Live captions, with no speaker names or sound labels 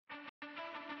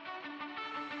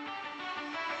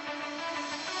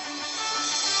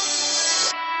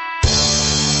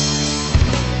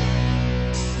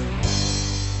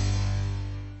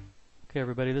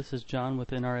everybody, this is John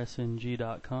with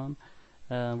NRSNG.com.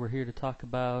 We're here to talk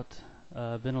about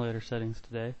ventilator settings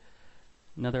today.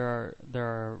 Now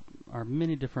there are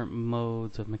many different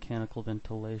modes of mechanical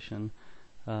ventilation.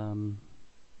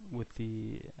 With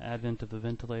the advent of the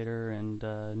ventilator and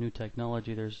new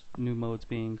technology, there's new modes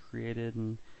being created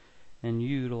and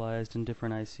utilized in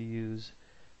different ICUs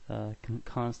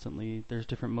constantly. There's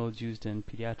different modes used in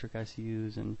pediatric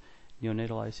ICUs and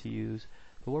neonatal ICUs.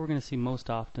 But what we're going to see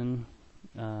most often,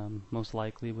 most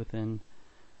likely within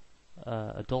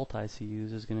adult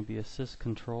ICUs, is going to be assist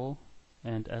control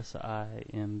and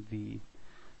SIMV.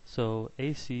 So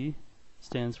AC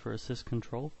stands for assist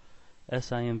control,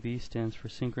 SIMV stands for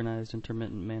synchronized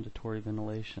intermittent mandatory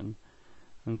ventilation.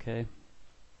 Okay,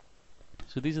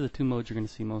 so these are the two modes you're going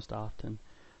to see most often.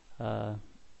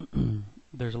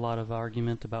 There's a lot of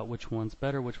argument about which one's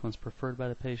better, which one's preferred by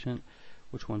the patient,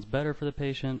 which one's better for the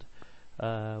patient,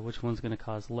 which one's going to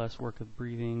cause less work of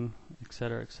breathing,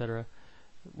 etc., etc.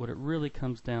 What it really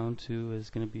comes down to is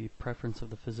going to be preference of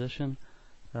the physician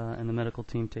and the medical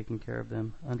team taking care of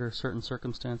them. Under certain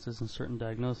circumstances and certain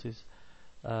diagnoses,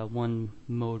 one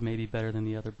mode may be better than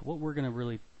the other. But what we're going to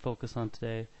really focus on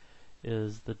today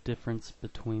is the difference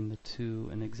between the two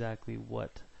and exactly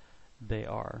what they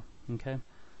are. Okay,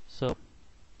 so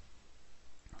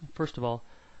first of all,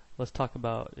 let's talk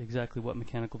about exactly what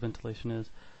mechanical ventilation is.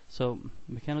 So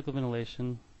mechanical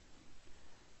ventilation,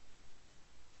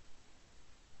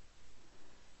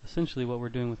 essentially what we're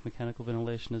doing with mechanical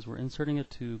ventilation is we're inserting a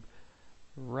tube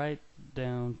right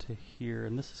down to here,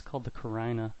 and this is called the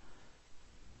carina.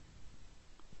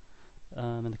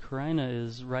 And the carina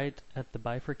is right at the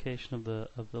bifurcation of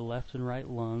the left and right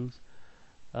lungs.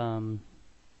 And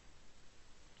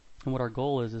what our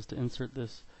goal is to insert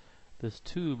this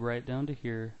tube right down to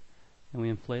here, and we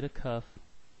inflate a cuff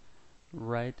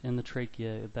right in the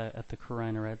trachea at the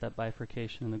carina, right at that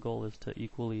bifurcation, and the goal is to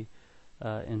equally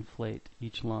inflate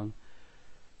each lung.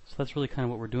 So that's really kind of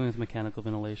what we're doing with mechanical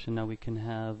ventilation. Now we can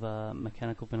have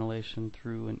mechanical ventilation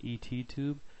through an ET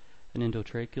tube, an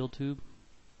endotracheal tube.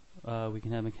 We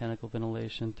can have mechanical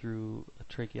ventilation through a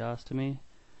tracheostomy,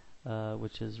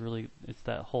 which is really, it's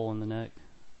that hole in the neck.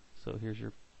 So here's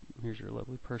your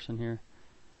lovely person here,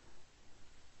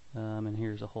 and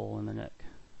here's a hole in the neck.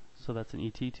 So that's an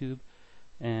ET tube,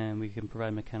 and we can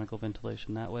provide mechanical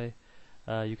ventilation that way.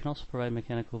 You can also provide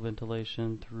mechanical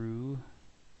ventilation through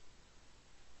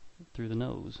the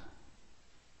nose.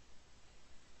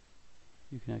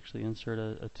 You can actually insert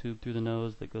a tube through the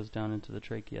nose that goes down into the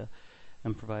trachea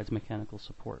and provides mechanical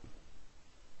support.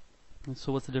 And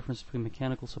so what's the difference between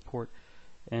mechanical support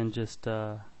and just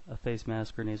a face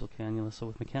mask or nasal cannula? So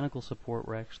with mechanical support,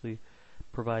 we're actually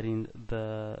providing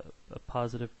a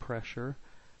positive pressure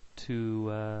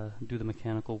to do the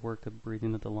mechanical work of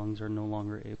breathing that the lungs are no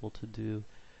longer able to do.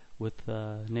 With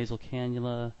nasal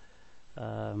cannula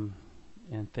and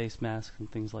face masks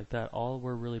and things like that, all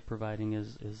we're really providing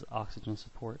is oxygen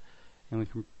support, and we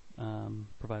can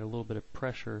provide a little bit of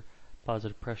pressure,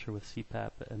 positive pressure, with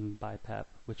CPAP and BiPAP,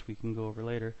 which we can go over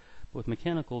later. But with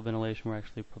mechanical ventilation, we're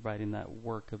actually providing that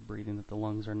work of breathing that the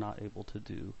lungs are not able to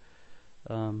do.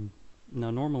 Now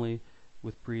normally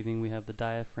with breathing we have the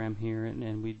diaphragm here,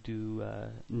 and we do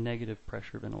negative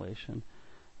pressure ventilation.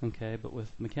 Okay, but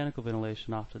with mechanical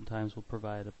ventilation, oftentimes we'll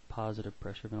provide a positive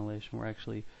pressure ventilation. We're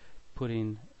actually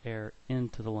putting air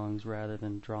into the lungs rather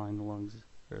than drawing the lungs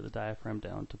or the diaphragm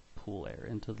down to pull air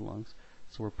into the lungs.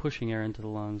 So we're pushing air into the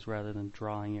lungs rather than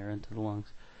drawing air into the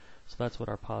lungs. So that's what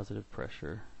our positive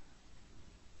pressure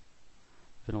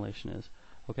ventilation is.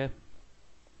 Okay,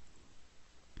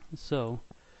 so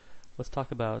let's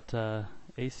talk about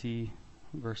AC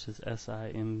versus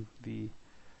SIMV.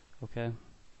 Okay,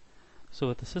 so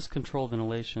with assist control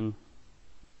ventilation,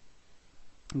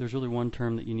 there's really one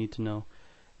term that you need to know,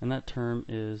 and that term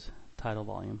is tidal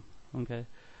volume. Okay,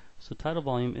 so tidal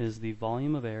volume is the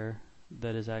volume of air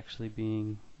that is actually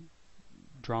being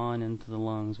drawn into the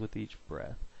lungs with each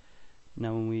breath.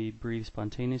 Now when we breathe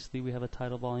spontaneously, we have a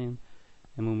tidal volume,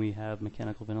 and when we have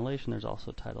mechanical ventilation, there's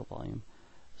also tidal volume.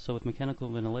 So with mechanical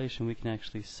ventilation, we can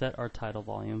actually set our tidal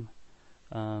volume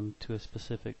to a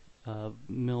specific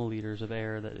milliliters of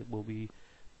air that it will be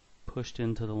pushed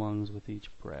into the lungs with each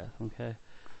breath. Okay,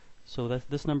 so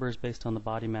this number is based on the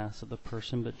body mass of the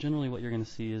person, but generally what you're going to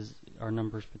see are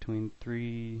numbers between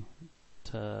 3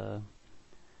 to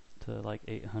like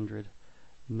 800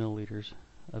 milliliters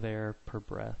of air per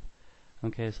breath.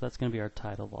 Okay, so that's going to be our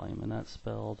tidal volume, and that's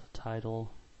spelled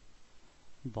tidal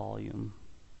volume.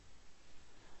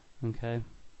 Okay,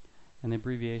 and the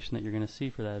abbreviation that you're going to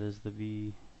see for that is the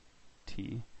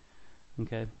VT.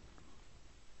 Okay,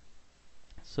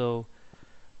 so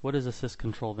what is assist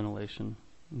control ventilation?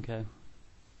 Okay.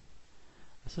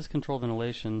 Assist control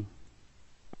ventilation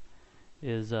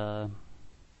is so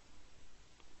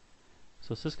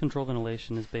assist control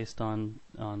ventilation is based on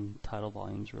tidal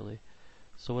volumes, really.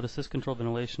 So what assist control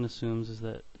ventilation assumes is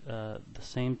that the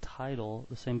same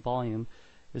volume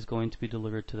is going to be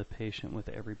delivered to the patient with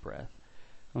every breath.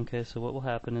 Okay, so what will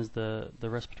happen is the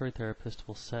respiratory therapist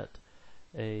will set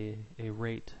a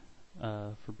rate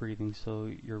for breathing.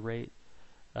 So your rate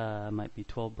might be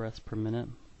 12 breaths per minute.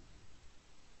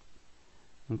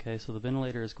 Okay, so the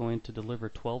ventilator is going to deliver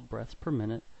 12 breaths per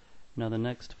minute. Now the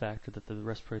next factor that the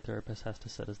respiratory therapist has to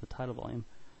set is the tidal volume.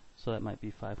 So that might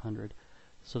be 500.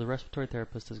 So the respiratory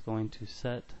therapist is going to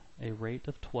set a rate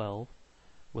of 12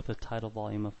 with a tidal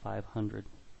volume of 500.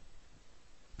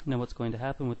 Now what's going to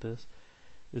happen with this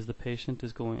is the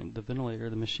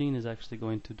machine is actually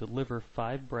going to deliver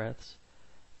 5 breaths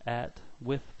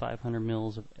with 500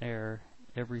 mils of air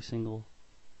every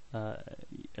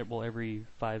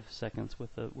 5 seconds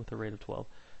with a rate of 12.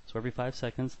 So every 5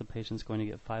 seconds the patient's going to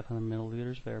get 500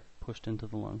 milliliters of air pushed into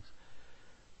the lungs.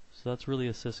 So that's really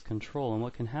assist control, and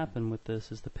what can happen with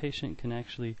this is the patient can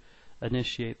actually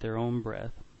initiate their own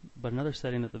breath. But another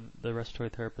setting that the respiratory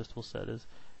therapist will set is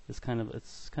kind of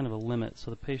a limit. So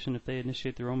the patient, if they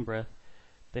initiate their own breath,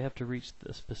 they have to reach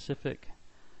a specific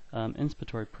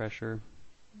inspiratory pressure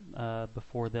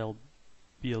before they'll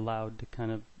be allowed to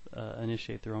kind of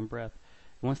initiate their own breath.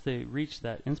 And once they reach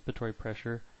that inspiratory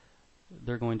pressure,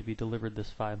 they're going to be delivered this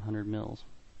 500 mils.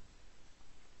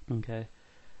 Okay,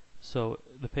 so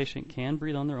the patient can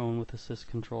breathe on their own with assist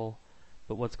control,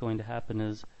 but what's going to happen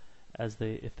is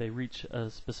if they reach a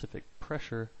specific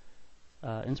pressure,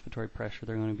 inspiratory pressure,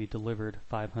 they're going to be delivered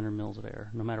 500 mils of air,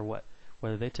 no matter what.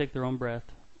 Whether they take their own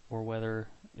breath or whether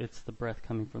it's the breath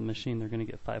coming from the machine, they're going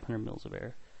to get 500 mils of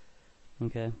air.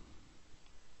 Okay,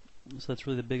 so that's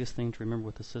really the biggest thing to remember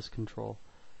with assist control.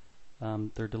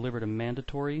 They're delivered a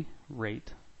mandatory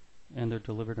rate and they're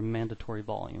delivered a mandatory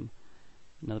volume.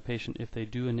 Now the patient, if they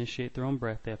do initiate their own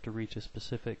breath, they have to reach a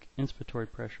specific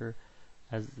inspiratory pressure.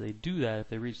 As they do that, if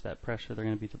they reach that pressure, they're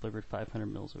going to be delivered 500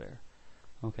 mils of air.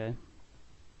 Okay.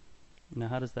 Now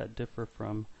how does that differ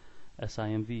from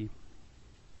SIMV?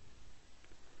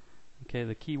 Okay,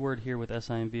 the key word here with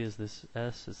SIMV is this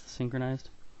S, is the synchronized.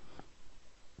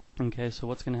 Okay, so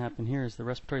what's going to happen here is the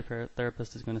respiratory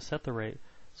therapist is going to set the rate.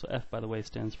 So F, by the way,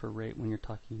 stands for rate when you're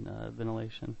talking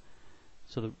ventilation.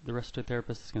 So the respiratory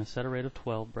therapist is going to set a rate of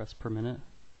 12 breaths per minute.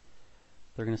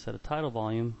 They're going to set a tidal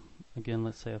volume, again,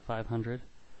 let's say of 500.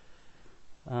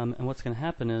 And what's going to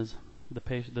happen is the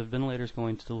ventilator is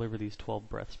going to deliver these 12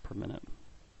 breaths per minute.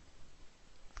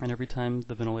 And every time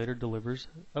the ventilator delivers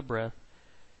a breath,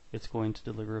 it's going to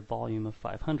deliver a volume of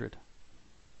 500.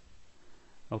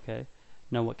 Okay.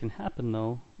 Now what can happen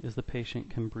though is the patient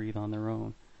can breathe on their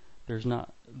own. There's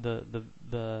not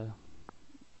the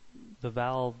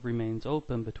valve remains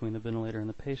open between the ventilator and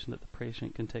the patient, that the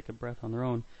patient can take a breath on their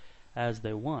own as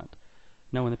they want.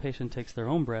 Now when the patient takes their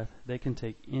own breath, they can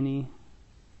take any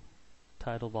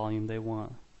tidal volume they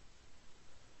want.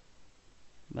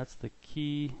 That's the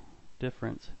key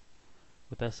difference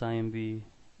with SIMV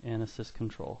and assist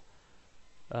control.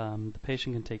 The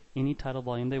patient can take any tidal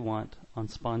volume they want on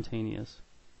spontaneous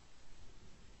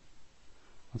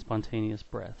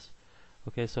breaths.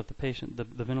 Okay, so if the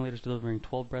ventilator is delivering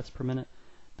 12 breaths per minute,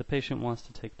 the patient wants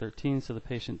to take 13, so the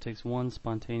patient takes one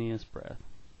spontaneous breath.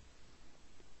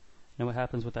 Now what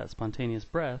happens with that spontaneous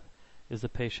breath is the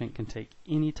patient can take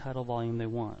any tidal volume they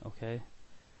want. Okay,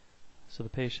 so the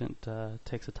patient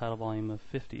takes a tidal volume of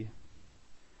 50.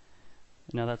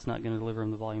 Now that's not going to deliver them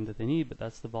the volume that they need, but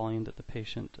that's the volume that the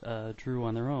patient drew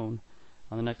on their own.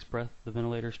 On the next breath, the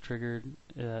ventilator is triggered,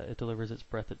 it delivers its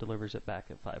breath, it delivers it back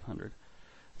at 500.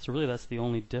 So really that's the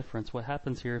only difference. What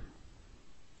happens here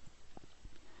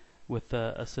with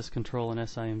assist control and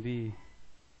SIMV,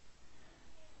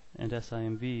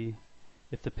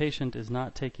 if the patient is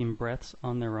not taking breaths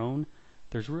on their own,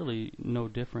 there's really no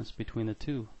difference between the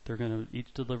two. They're going to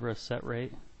each deliver a set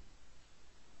rate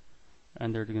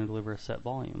and they're going to deliver a set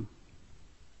volume.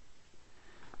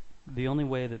 The only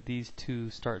way that these two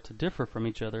start to differ from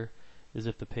each other is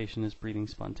if the patient is breathing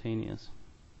spontaneous.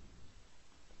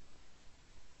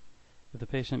 If the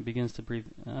patient begins to breathe,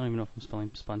 I don't even know if I'm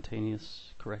spelling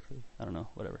spontaneous correctly, I don't know,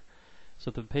 whatever. So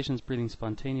if the patient's breathing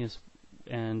spontaneous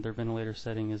and their ventilator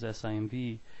setting is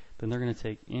SIMV, then they're going to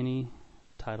take any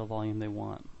tidal volume they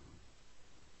want.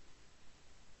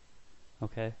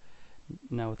 Okay?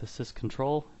 Now with assist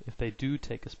control, if they do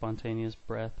take a spontaneous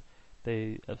breath,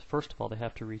 they first of all they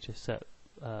have to reach a set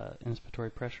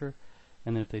inspiratory pressure,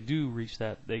 and then if they do reach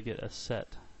that, they get a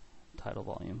set tidal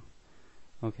volume.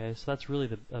 Okay, so that's really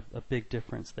a big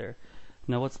difference there.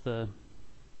 Now, what's the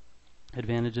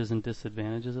advantages and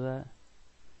disadvantages of that?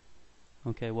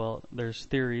 Okay, well, there's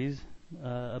theories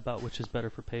about which is better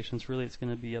for patients. Really, it's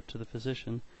going to be up to the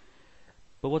physician.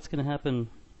 But what's going to happen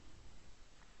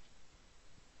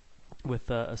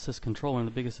with assist control, one of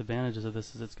the biggest advantages of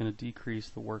this is it's going to decrease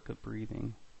the work of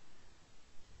breathing.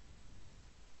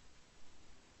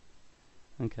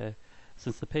 Okay,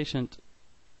 since the patient,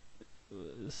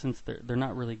 since they're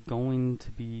not really going to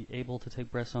be able to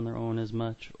take breaths on their own as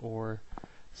much, or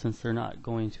since they're not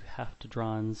going to have to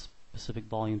draw in specific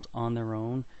volumes on their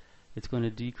own, it's going to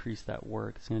decrease that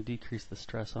work. It's going to decrease the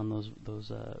stress on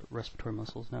those respiratory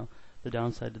muscles. Now, the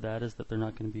downside to that is that they're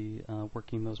not going to be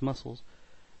working those muscles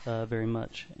very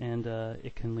much, and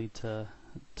it can lead to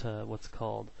what's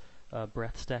called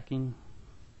breath stacking.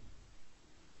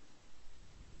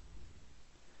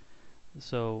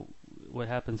 So what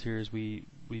happens here is we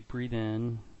breathe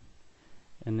in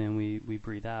and then we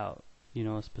breathe out,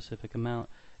 a specific amount.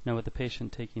 Now, with the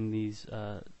patient taking these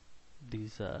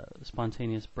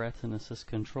spontaneous breaths in assist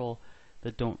control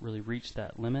that don't really reach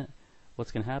that limit,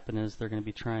 what's going to happen is they're going to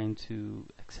be trying to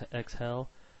exhale,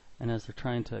 and as they're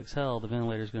trying to exhale, the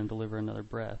ventilator is going to deliver another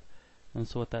breath. And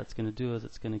so what that's going to do is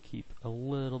it's going to keep a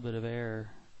little bit of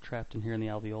air trapped in here in the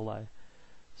alveoli.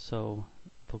 So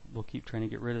they'll keep trying to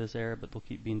get rid of this air, but they'll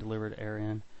keep being delivered air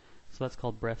in. So that's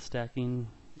called breath stacking.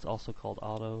 It's also called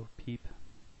auto PEEP.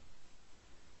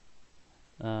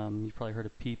 You've probably heard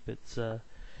of PEEP.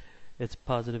 It's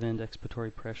positive end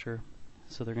expiratory pressure.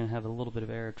 So they're going to have a little bit of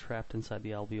air trapped inside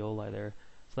the alveoli there.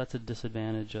 So that's a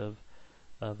disadvantage of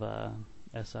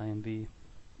SIMV,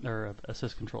 or of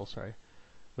assist control, sorry.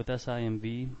 With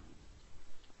SIMV,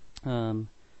 some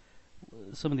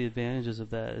of the advantages of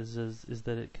that is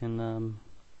that it can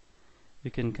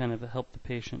kind of help the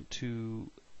patient to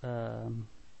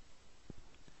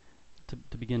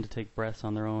begin to take breaths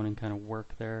on their own and kind of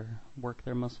work their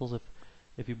muscles.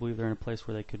 If you believe they're in a place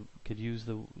where they could use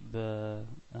the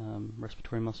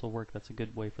respiratory muscle work, that's a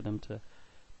good way for them to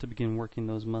begin working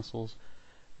those muscles.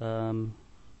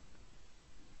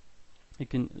 It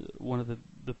can, one of the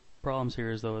problems here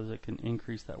is it can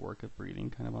increase that work of breathing,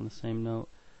 kind of on the same note,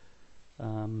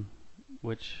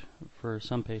 which for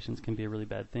some patients can be a really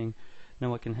bad thing. Now,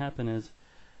 what can happen is,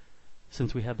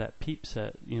 since we have that PEEP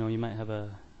set, you might have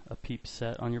a PEEP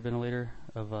set on your ventilator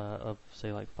of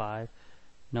say like 5.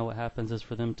 Now, what happens is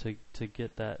for them to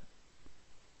get that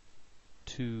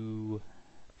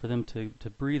for them to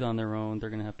breathe on their own,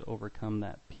 they're going to have to overcome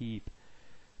that PEEP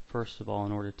first of all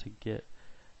in order to get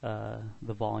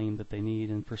the volume that they need.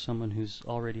 And for someone who's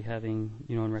already having,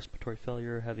 in respiratory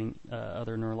failure, having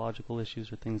other neurological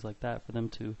issues or things like that, for them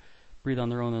to breathe on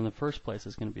their own in the first place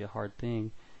is going to be a hard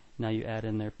thing. Now you add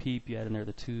in their PEEP, you add in there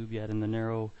the tube, you add in the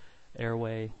narrow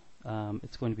airway,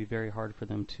 it's going to be very hard for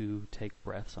them to take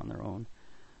breaths on their own.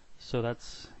 So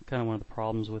that's kind of one of the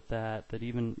problems with that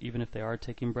even if they are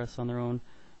taking breaths on their own,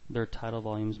 their tidal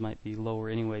volumes might be lower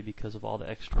anyway because of all the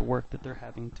extra work that they're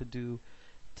having to do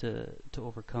to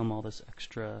overcome all this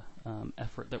extra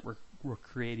effort that we're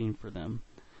creating for them.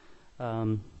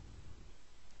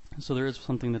 So there is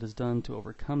something that is done to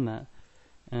overcome that,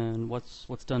 and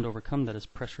what's done to overcome that is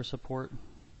pressure support.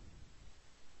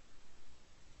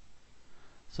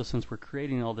 So since we're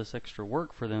creating all this extra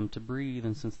work for them to breathe,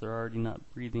 and since they're already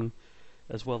not breathing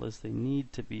as well as they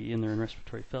need to be and they're in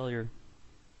respiratory failure,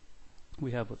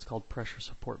 we have what's called pressure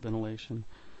support ventilation.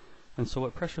 And so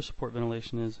what pressure support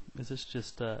ventilation is this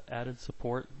just added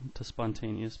support to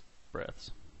spontaneous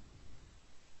breaths.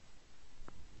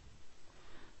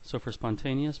 So for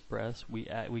spontaneous breaths, we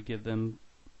give them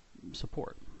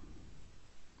support.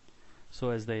 So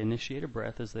as they initiate a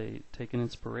breath, as they take an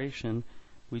inspiration,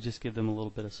 we just give them a little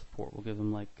bit of support. We'll give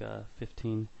them like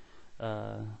 15.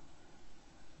 We'll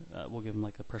give them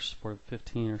like a pressure support of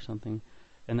 15 or something,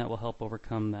 and that will help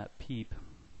overcome that PEEP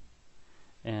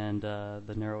and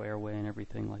the narrow airway and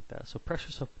everything like that. So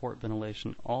pressure support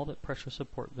ventilation, all that pressure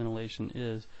support ventilation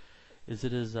is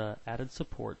it is added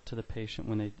support to the patient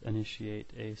when they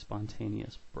initiate a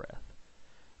spontaneous breath.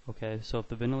 Okay, so if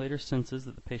the ventilator senses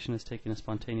that the patient is taking a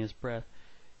spontaneous breath,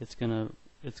 it's gonna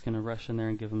rush in there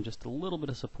and give them just a little bit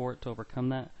of support to overcome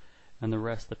that, and the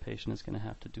rest the patient is going to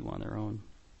have to do on their own.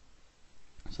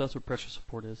 So that's what pressure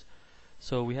support is.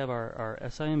 So we have our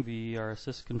SIMV, our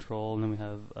assist control, and then we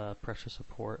have pressure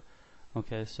support.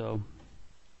 Okay, so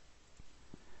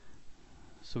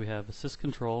we have assist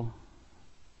control.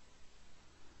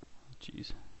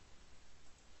 Jeez.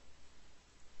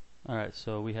 Alright,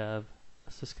 so we have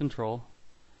assist control,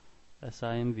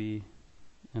 SIMV,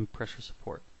 and pressure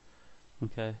support.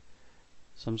 Okay,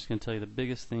 So I'm just going to tell you the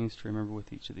biggest things to remember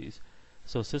with each of these.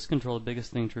 So assist control, the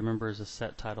biggest thing to remember is a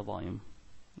set tidal volume.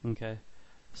 Okay,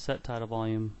 set tidal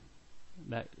volume,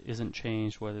 that isn't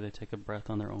changed whether they take a breath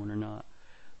on their own or not.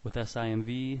 With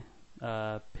SIMV,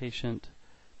 patient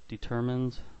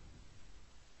determines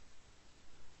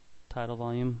tidal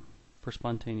volume for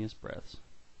spontaneous breaths.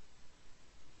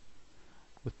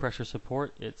 With pressure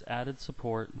support, it's added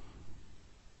support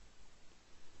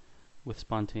with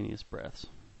spontaneous breaths.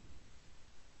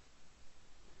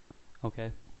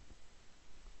 Okay.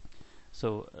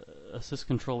 So assist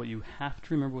control, what you have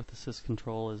to remember with assist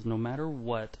control is no matter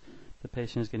what, the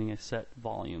patient is getting a set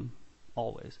volume,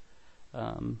 always.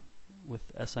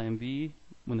 With SIMV,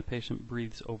 when the patient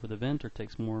breathes over the vent or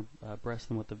takes more breaths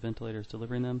than what the ventilator is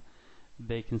delivering them,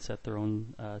 they can set their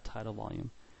own tidal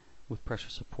volume. With pressure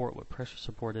support, what pressure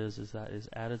support is that is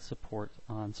added support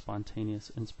on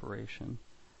spontaneous inspiration.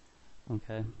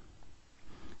 Okay,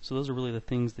 so those are really the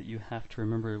things that you have to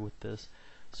remember with this.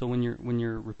 So when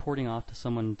you're reporting off to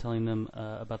someone and telling them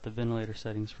about the ventilator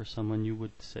settings for someone, you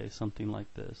would say something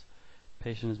like this: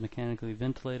 patient is mechanically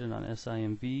ventilated on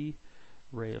SIMV,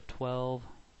 rate of 12,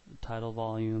 tidal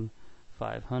volume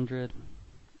 500,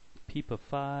 PEEP of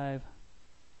 5,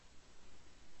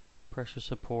 pressure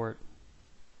support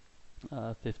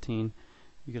 15.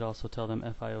 You could also tell them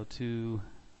FiO2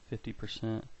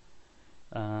 50%,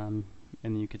 and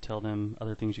then you could tell them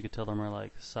other things. You could tell them are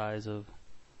like size of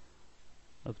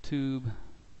tube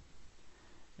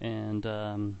and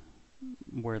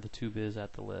where the tube is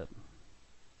at the lip.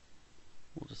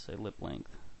 We'll just say lip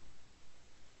length.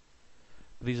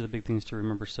 These are the big things to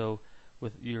remember. So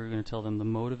you're going to tell them the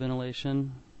mode of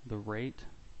ventilation, the rate,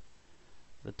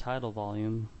 the tidal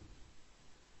volume,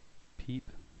 PEEP,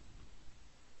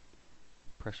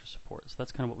 pressure support. So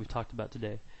that's kind of what we've talked about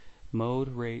today: mode,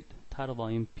 rate, tidal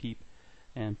volume, PEEP,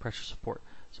 and pressure support.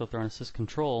 So if they're on assist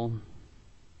control,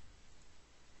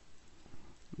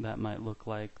 that might look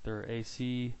like their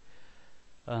AC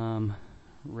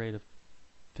rate of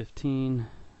 15,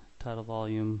 tidal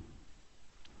volume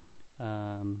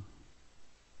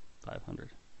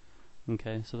 500.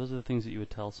 Okay, so those are the things that you would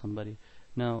tell somebody.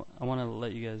 Now I want to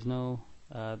let you guys know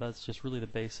that's just really the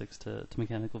basics to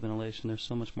mechanical ventilation. There's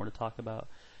so much more to talk about,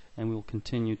 and we will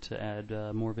continue to add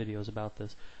more videos about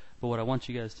this. But what I want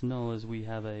you guys to know is we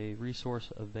have a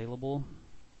resource available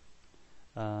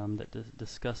that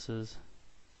discusses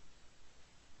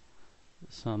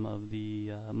some of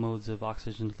the modes of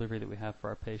oxygen delivery that we have for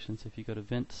our patients. If you go to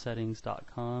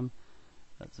ventsettings.com,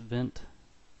 that's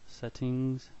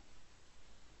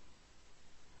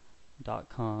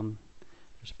ventsettings.com,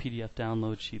 there's a PDF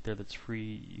download sheet there that's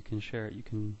free. You can share it, you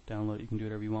can download it, you can do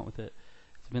whatever you want with it.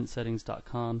 It's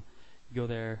ventsettings.com. You go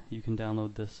there, you can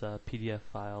download this PDF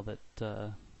file that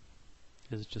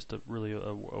is just a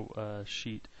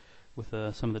sheet with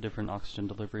some of the different oxygen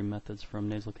delivery methods, from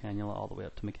nasal cannula all the way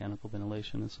up to mechanical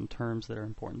ventilation, and some terms that are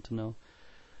important to know.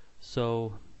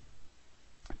 So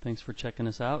thanks for checking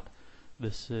us out.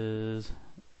 This is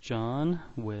John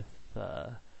with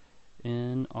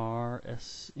NRSNG.com.